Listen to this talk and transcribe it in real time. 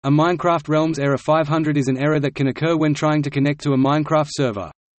A Minecraft Realms error 500 is an error that can occur when trying to connect to a Minecraft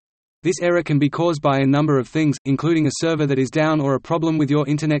server. This error can be caused by a number of things, including a server that is down or a problem with your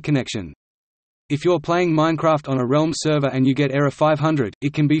internet connection. If you're playing Minecraft on a Realms server and you get error 500,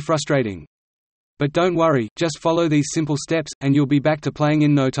 it can be frustrating. But don't worry, just follow these simple steps, and you'll be back to playing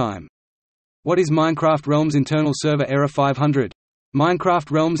in no time. What is Minecraft Realms Internal Server Error 500?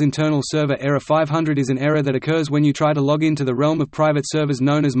 Minecraft Realms Internal Server Error 500 is an error that occurs when you try to log into the realm of private servers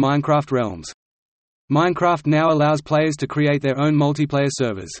known as Minecraft Realms. Minecraft now allows players to create their own multiplayer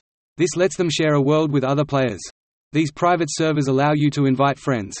servers. This lets them share a world with other players. These private servers allow you to invite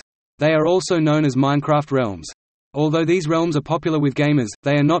friends. They are also known as Minecraft Realms. Although these realms are popular with gamers,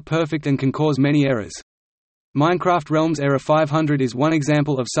 they are not perfect and can cause many errors. Minecraft Realms Error 500 is one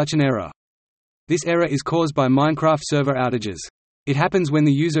example of such an error. This error is caused by Minecraft server outages. It happens when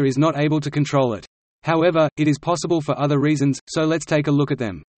the user is not able to control it. However, it is possible for other reasons, so let's take a look at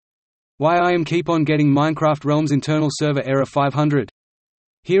them. Why I am keep on getting Minecraft Realms Internal Server Error 500?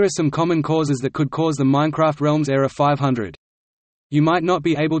 Here are some common causes that could cause the Minecraft Realms Error 500. You might not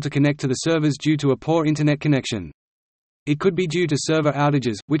be able to connect to the servers due to a poor internet connection. It could be due to server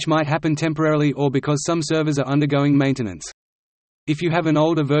outages, which might happen temporarily or because some servers are undergoing maintenance. If you have an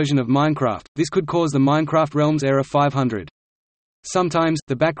older version of Minecraft, this could cause the Minecraft Realms Error 500. Sometimes,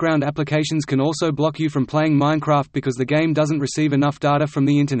 the background applications can also block you from playing Minecraft because the game doesn't receive enough data from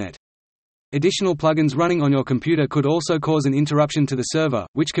the internet. Additional plugins running on your computer could also cause an interruption to the server,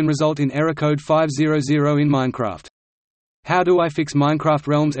 which can result in error code 500 in Minecraft. How do I fix Minecraft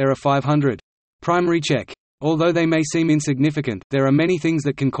Realms Error 500? Primary check. Although they may seem insignificant, there are many things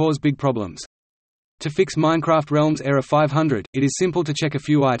that can cause big problems. To fix Minecraft Realms Error 500, it is simple to check a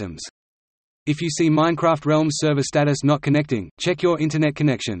few items. If you see Minecraft Realms server status not connecting, check your internet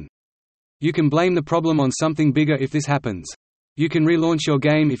connection. You can blame the problem on something bigger if this happens. You can relaunch your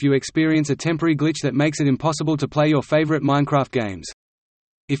game if you experience a temporary glitch that makes it impossible to play your favorite Minecraft games.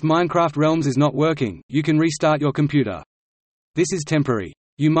 If Minecraft Realms is not working, you can restart your computer. This is temporary.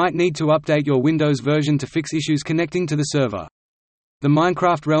 You might need to update your Windows version to fix issues connecting to the server. The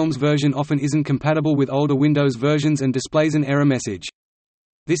Minecraft Realms version often isn't compatible with older Windows versions and displays an error message.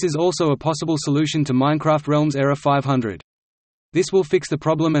 This is also a possible solution to Minecraft Realms Error 500. This will fix the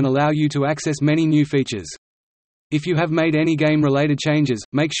problem and allow you to access many new features. If you have made any game-related changes,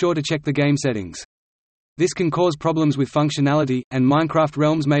 make sure to check the game settings. This can cause problems with functionality, and Minecraft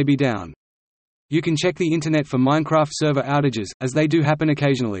Realms may be down. You can check the internet for Minecraft server outages, as they do happen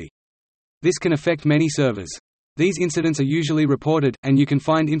occasionally. This can affect many servers. These incidents are usually reported, and you can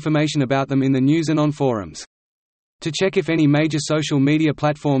find information about them in the news and on forums. To check if any major social media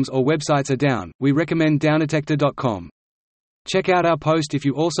platforms or websites are down, we recommend downdetector.com. Check out our post if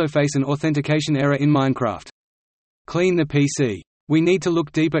you also face an authentication error in Minecraft. Clean the PC. We need to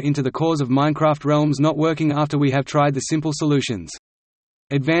look deeper into the cause of Minecraft Realms not working after we have tried the simple solutions.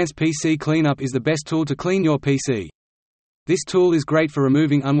 Advanced PC Cleanup is the best tool to clean your PC. This tool is great for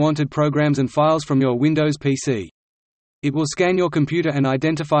removing unwanted programs and files from your Windows PC. It will scan your computer and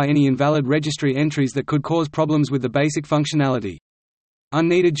identify any invalid registry entries that could cause problems with the basic functionality.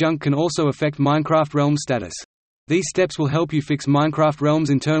 Unneeded junk can also affect Minecraft Realms status. These steps will help you fix Minecraft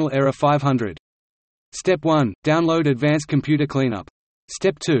Realms Internal Error 500. Step 1. Download Advanced Computer Cleanup.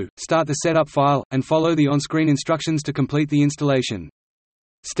 Step 2. Start the setup file, and follow the on-screen instructions to complete the installation.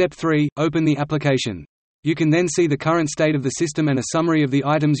 Step 3. Open the application. You can then see the current state of the system and a summary of the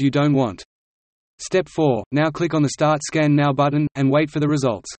items you don't want. Step 4. Now click on the Start Scan Now button, and wait for the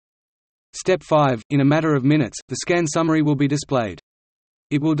results. Step 5. In a matter of minutes, the scan summary will be displayed.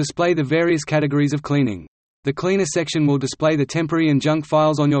 It will display the various categories of cleaning. The Cleaner section will display the temporary and junk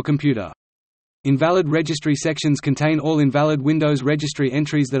files on your computer. Invalid registry sections contain all invalid Windows registry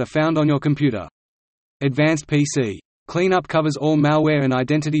entries that are found on your computer. Advanced PC Cleanup covers all malware and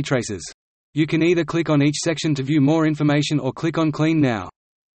identity traces. You can either click on each section to view more information or click on Clean Now.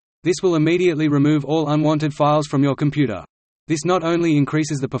 This will immediately remove all unwanted files from your computer. This not only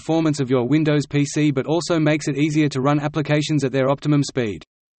increases the performance of your Windows PC but also makes it easier to run applications at their optimum speed.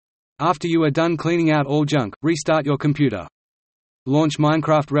 After you are done cleaning out all junk, restart your computer. Launch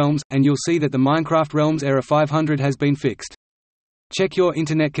Minecraft Realms, and you'll see that the Minecraft Realms Error 500 has been fixed. Check your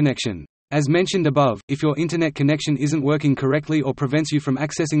internet connection. As mentioned above, if your internet connection isn't working correctly or prevents you from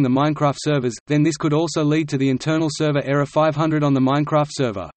accessing the Minecraft servers, then this could also lead to the Internal Server Error 500 on the Minecraft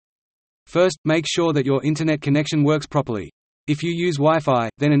server. First, make sure that your internet connection works properly. If you use Wi-Fi,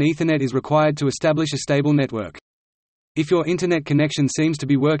 then an Ethernet is required to establish a stable network. If your internet connection seems to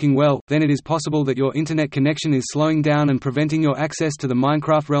be working well, then it is possible that your internet connection is slowing down and preventing your access to the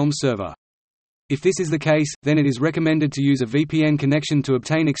Minecraft Realms server. If this is the case, then it is recommended to use a VPN connection to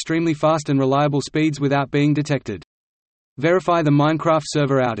obtain extremely fast and reliable speeds without being detected. Verify the Minecraft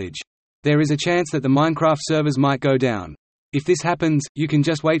server outage. There is a chance that the Minecraft servers might go down. If this happens, you can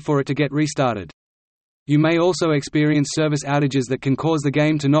just wait for it to get restarted. You may also experience service outages that can cause the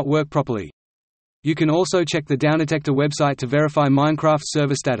game to not work properly. You can also check the Downdetector website to verify Minecraft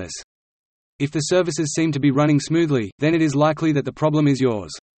server status. If the services seem to be running smoothly, then it is likely that the problem is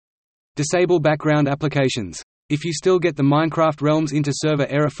yours. Disable background applications. If you still get the Minecraft Realms Inter Server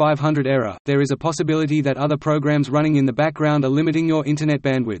Error 500 error, there is a possibility that other programs running in the background are limiting your internet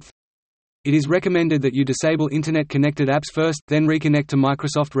bandwidth. It is recommended that you disable internet-connected apps first, then reconnect to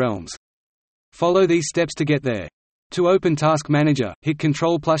Microsoft Realms. Follow these steps to get there. To open Task Manager, hit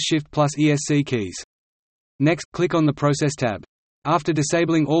Ctrl+Shift+ESC keys. Next, click on the Process tab. After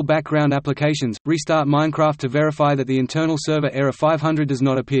disabling all background applications, restart Minecraft to verify that the internal server error 500 does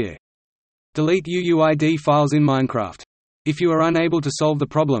not appear. Delete UUID files in Minecraft. If you are unable to solve the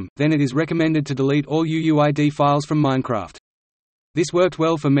problem, then it is recommended to delete all UUID files from Minecraft. This worked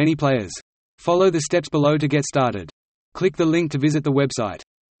well for many players. Follow the steps below to get started. Click the link to visit the website.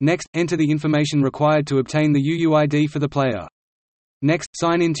 Next, enter the information required to obtain the UUID for the player. Next,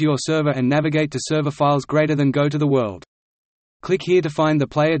 sign in to your server and navigate to server files greater than go to the world. Click here to find the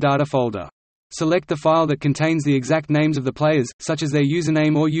player data folder. Select the file that contains the exact names of the players, such as their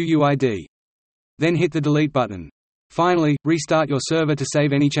username or UUID. Then hit the delete button. Finally, restart your server to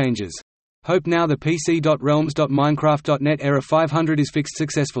save any changes. Hope now the pc.realms.minecraft.net error 500 is fixed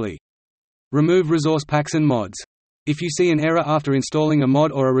successfully. Remove resource packs and mods. If you see an error after installing a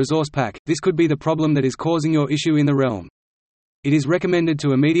mod or a resource pack, this could be the problem that is causing your issue in the realm. It is recommended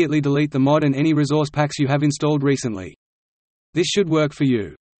to immediately delete the mod and any resource packs you have installed recently. This should work for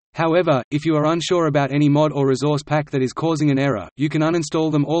you. However, if you are unsure about any mod or resource pack that is causing an error, you can uninstall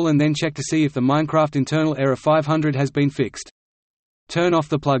them all and then check to see if the Minecraft internal error 500 has been fixed. Turn off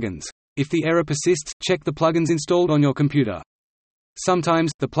the plugins. If the error persists, check the plugins installed on your computer.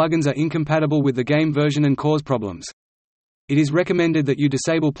 Sometimes, the plugins are incompatible with the game version and cause problems. It is recommended that you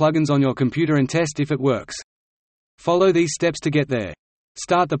disable plugins on your computer and test if it works. Follow these steps to get there.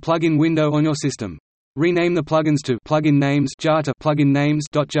 Start the plugin window on your system. Rename the plugins to plugin names jar to plugin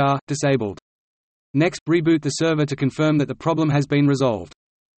names.jar, disabled. Next, reboot the server to confirm that the problem has been resolved.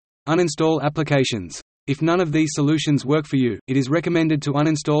 Uninstall applications. If none of these solutions work for you, it is recommended to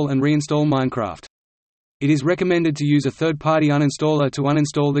uninstall and reinstall Minecraft. It is recommended to use a third-party uninstaller to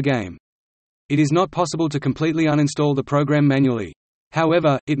uninstall the game. It is not possible to completely uninstall the program manually.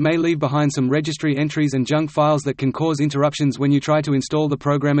 However, it may leave behind some registry entries and junk files that can cause interruptions when you try to install the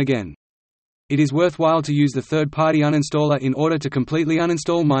program again. It is worthwhile to use the third-party uninstaller in order to completely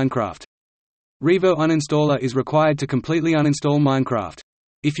uninstall Minecraft. Revo Uninstaller is required to completely uninstall Minecraft.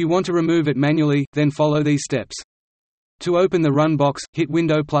 If you want to remove it manually, then follow these steps. To open the Run box, hit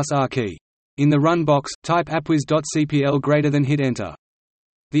Window plus R key. In the Run box, type appwiz.cpl greater than hit Enter.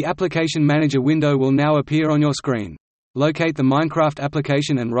 The Application Manager window will now appear on your screen. Locate the Minecraft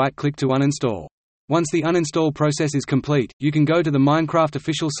application and right-click to uninstall. Once the uninstall process is complete, you can go to the Minecraft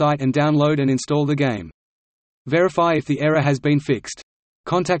official site and download and install the game. Verify if the error has been fixed.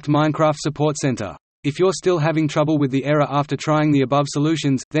 Contact Minecraft Support Center. If you're still having trouble with the error after trying the above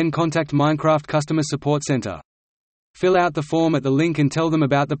solutions, then contact Minecraft Customer Support Center. Fill out the form at the link and tell them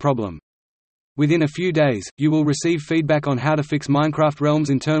about the problem. Within a few days, you will receive feedback on how to fix Minecraft Realms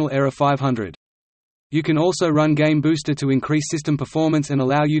internal error 500. You can also run Game Booster to increase system performance and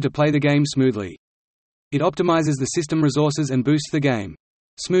allow you to play the game smoothly. It optimizes the system resources and boosts the game.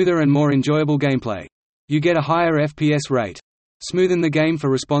 Smoother and more enjoyable gameplay. You get a higher FPS rate. Smoothen the game for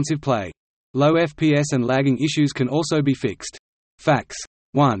responsive play. Low FPS and lagging issues can also be fixed. Facts.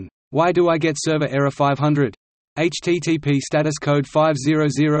 1. Why do I get server error 500? HTTP status code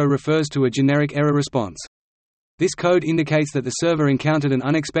 500 refers to a generic error response. This code indicates that the server encountered an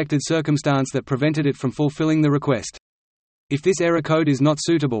unexpected circumstance that prevented it from fulfilling the request. If this error code is not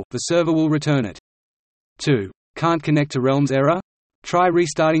suitable, the server will return it. 2. Can't connect to Realms error? Try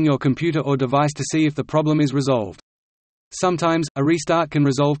restarting your computer or device to see if the problem is resolved. Sometimes, a restart can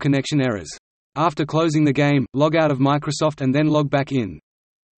resolve connection errors. After closing the game, log out of Microsoft and then log back in.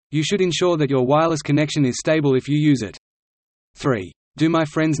 You should ensure that your wireless connection is stable if you use it. 3. Do my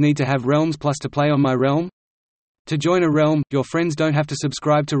friends need to have Realms Plus to play on my Realm? To join a Realm, your friends don't have to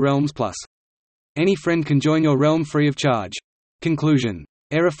subscribe to Realms Plus. Any friend can join your Realm free of charge. Conclusion.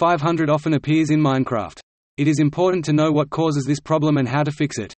 Error 500 often appears in Minecraft. It is important to know what causes this problem and how to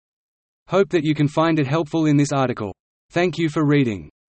fix it. Hope that you can find it helpful in this article. Thank you for reading.